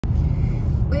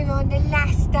on the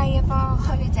last day of our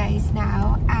holidays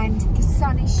now, and the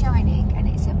sun is shining and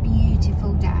it's a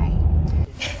beautiful day.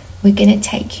 We're going to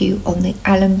take you on the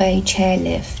Alum Bay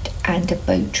chairlift and a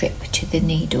boat trip to the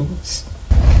Needles.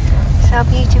 It's our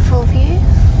beautiful view.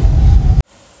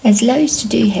 There's loads to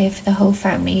do here for the whole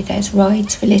family. There's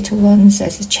rides for little ones,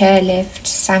 there's a chairlift,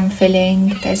 sand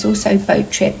filling, there's also boat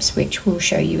trips which we'll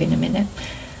show you in a minute.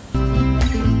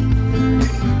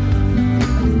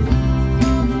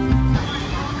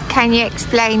 Can you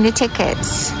explain the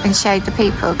tickets and show the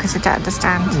people, because I don't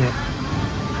understand? Yeah.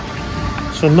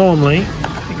 So normally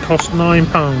it costs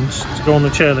 £9 to go on the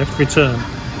chairlift return.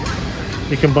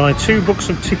 You can buy 2 books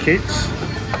of tickets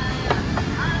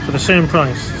for the same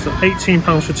price, so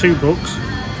 £18 for 2 books,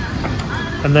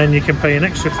 and then you can pay an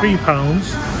extra £3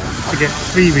 to get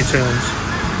 3 returns.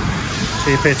 So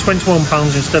you pay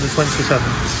 £21 instead of 27.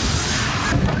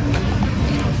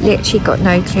 Literally got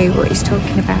no clue what he's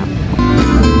talking about.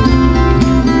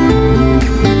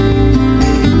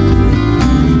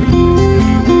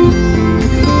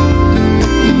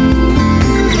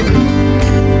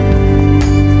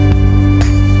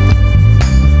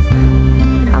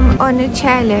 On a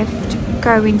chairlift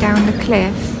going down the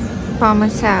cliff by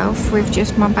myself with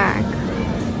just my bag.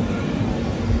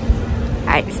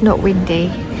 It's not windy,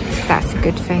 so that's a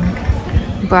good thing.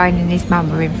 Brian and his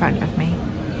mum are in front of me.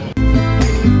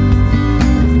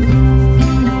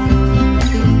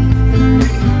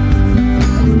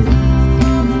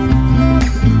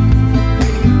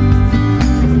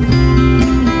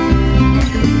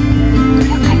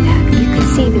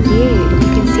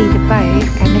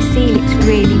 And the sea looks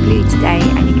really blue today,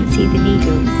 and you can see the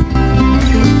Needles.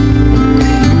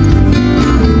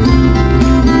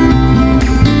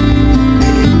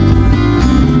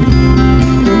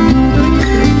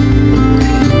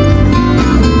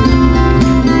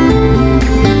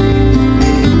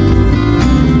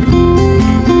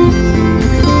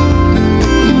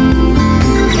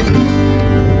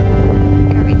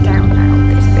 Going down now,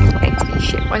 this bit makes me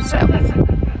shit myself.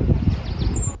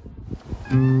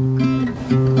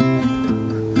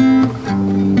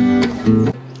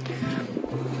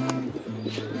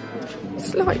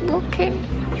 It's like walking.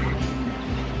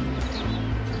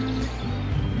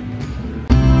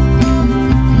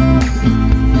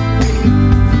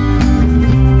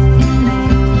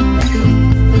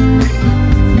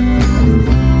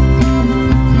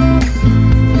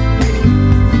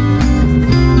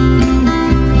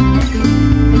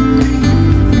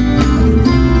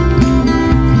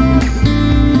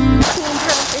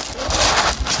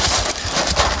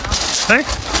 Hey?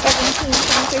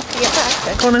 £17.50 a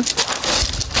person. Go on then.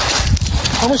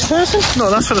 How much a person? No,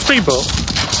 that's for the speedboat.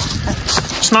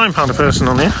 It's £9 a person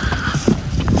on here.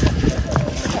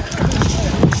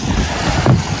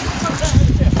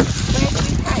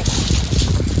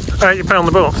 You pay on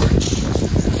the boat.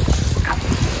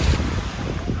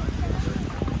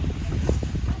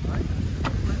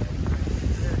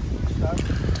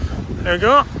 There we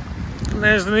go. And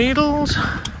there's the Needles.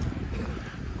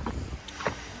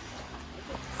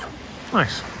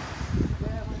 Nice.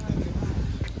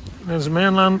 There's the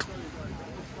mainland.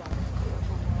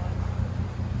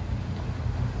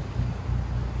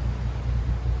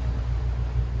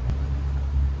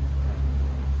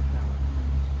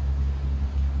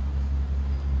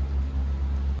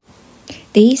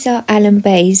 These are Alum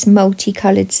Bay's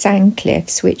multicoloured sand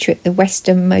cliffs, which are at the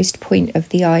westernmost point of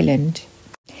the island.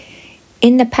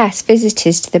 In the past,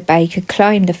 visitors to the bay could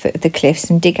climb the foot of the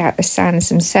cliffs and dig out the sands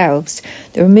themselves.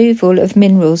 The removal of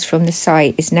minerals from the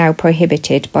site is now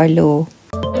prohibited by law.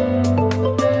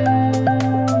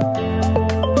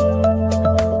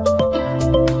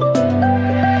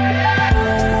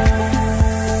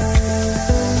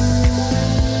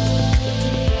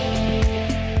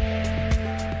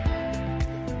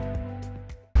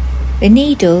 The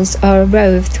Needles are a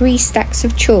row of 3 stacks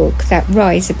of chalk that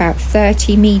rise about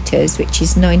 30 metres, which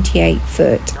is 98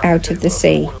 foot, out of the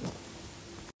sea.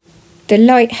 The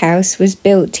lighthouse was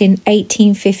built in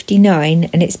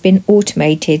 1859 and it's been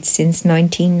automated since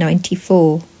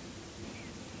 1994.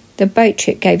 The boat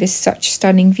trip gave us such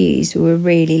stunning views, we were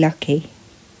really lucky.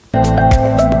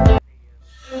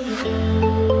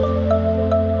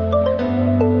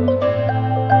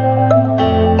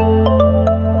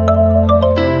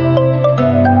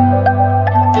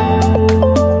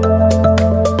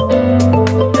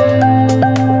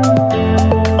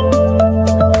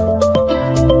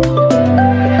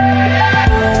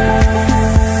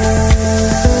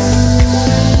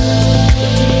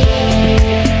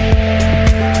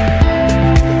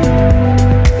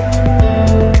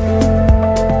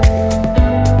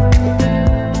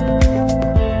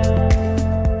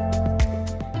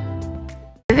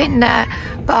 in the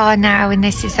bar now, and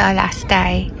this is our last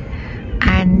day,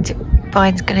 and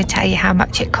Brian's going to tell you how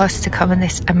much it costs to come on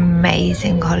this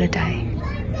amazing holiday.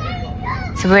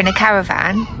 So we're in a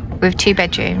caravan with 2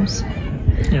 bedrooms.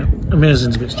 Yeah,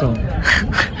 amazing's a bit strong.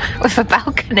 With a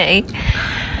balcony,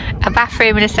 a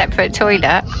bathroom and a separate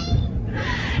toilet.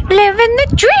 Living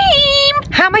the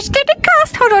dream! How much did it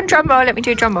cost? Hold on, drum roll, let me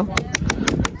do a drum roll.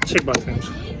 2 bathrooms.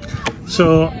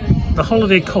 So the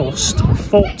holiday cost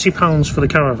 £40 for the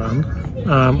caravan,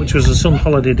 which was a Sun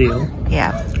holiday deal.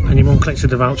 Yeah. And your mum collected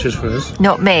the vouchers for us.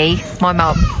 Not me, my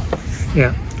mum.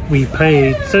 Yeah. We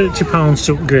paid £30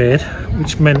 to upgrade,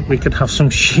 which meant we could have some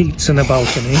sheets and a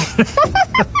balcony.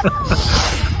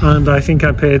 And I think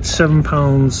I paid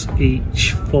 £7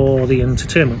 each for the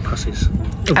entertainment passes,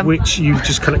 of which you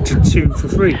just collected 2 for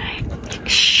free.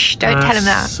 Shh, don't tell him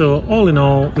that. So all in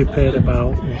all, we paid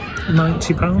about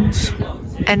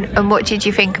 £90. And what did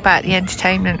you think about the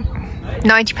entertainment?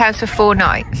 £90 for 4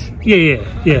 nights? Yeah.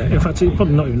 In fact, it's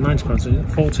probably not even £90,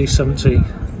 40, 70,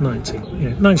 90.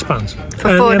 Yeah, £90.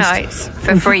 For 4 nights,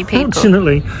 for 3 people.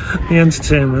 Unfortunately, the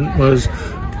entertainment was...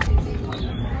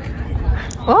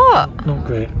 What? Not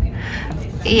great.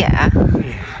 Yeah.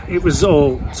 It was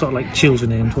all sort of like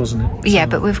children aimed, wasn't it? Yeah,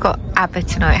 but we've got ABBA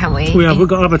tonight, haven't we? We've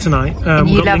got ABBA tonight. And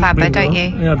you love ABBA, bingo. don't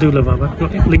you? Yeah, I do love ABBA.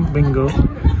 Got Link Bingo.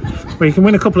 Well, you can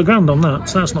win a couple of grand on that,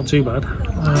 so that's not too bad.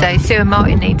 So Sue and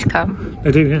Martin need to come.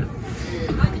 They do, yeah.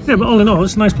 Yeah, but all in all,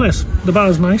 it's a nice place. The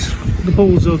bar's nice. The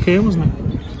pool's okay, wasn't it?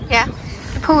 Yeah,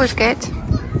 the pool was good.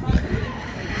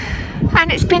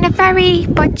 And it's been a very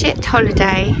budget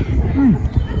holiday.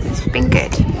 It's been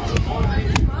good.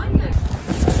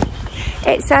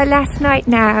 It's our last night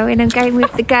now, and I'm going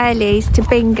with the girlies to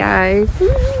bingo.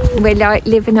 We're like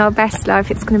living our best life.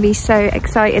 It's going to be so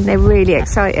exciting. They're really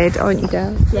excited, aren't you,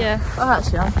 girls? Yeah. Oh,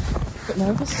 actually, I'm a bit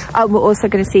nervous. Oh, we're also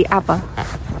going to see ABBA.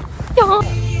 Yeah.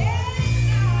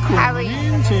 How are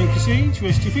you? Take a seat,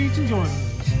 rest your feet and join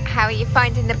us. How are you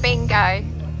finding the bingo?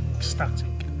 Static.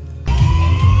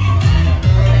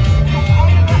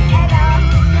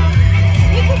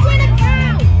 You could win a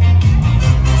cow!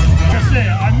 That's it,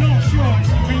 I'm not sure it's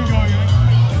the bingo.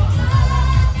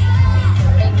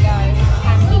 Bingo,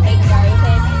 family bingo,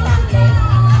 there's family.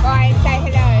 Brian, say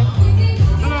hello.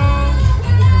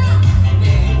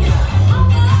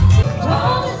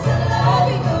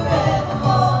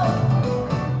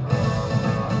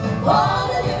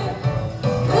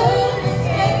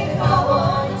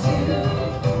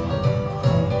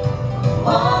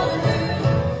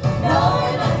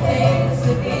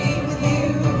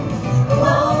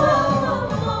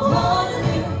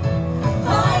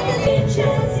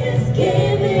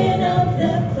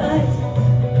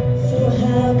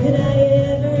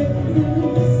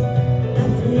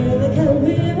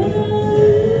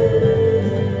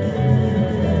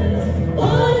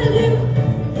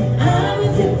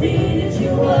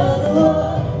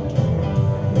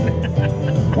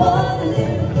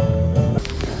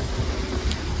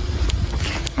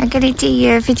 I'm going to do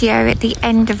you a video at the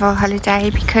end of our holiday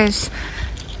because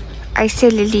I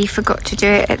sillily forgot to do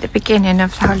it at the beginning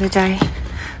of the holiday.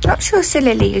 Not sure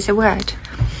sillily is a word.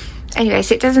 Anyway,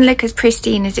 so it doesn't look as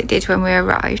pristine as it did when we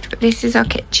arrived, but this is our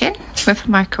kitchen with a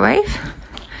microwave.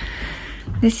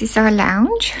 This is our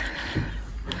lounge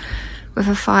with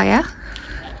a fire.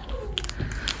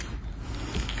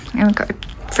 And we've got a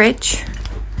fridge.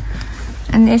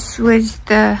 And this was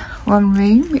the one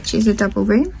room, which is a double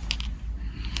room.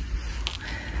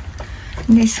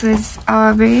 And this was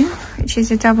our room, which is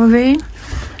a double room,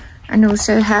 and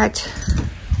also had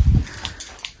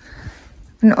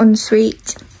an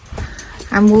ensuite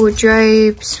and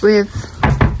wardrobes with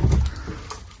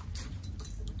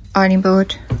ironing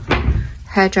board,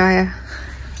 hairdryer.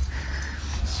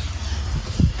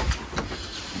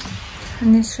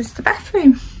 And this was the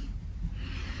bathroom.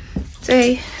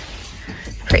 So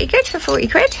pretty good for 40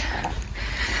 quid.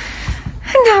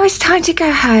 And now it's time to go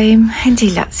home and do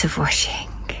lots of washing.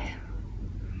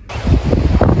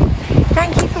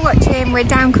 Thank you for watching. We're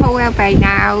down Alum Bay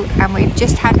now, and we've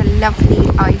just had a lovely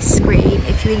ice cream.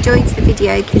 If you enjoyed the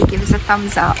video, can you give us a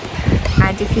thumbs up?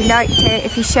 And if you liked it,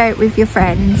 if you share it with your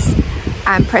friends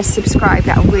and press subscribe,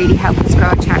 that will really help us grow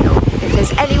our channel. If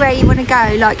there's anywhere you want to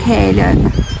go, like here,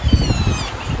 look,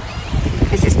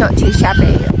 because it's not too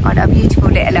shabby, on our beautiful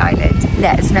little island,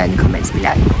 let us know in the comments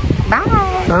below.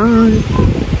 Bye. Bye.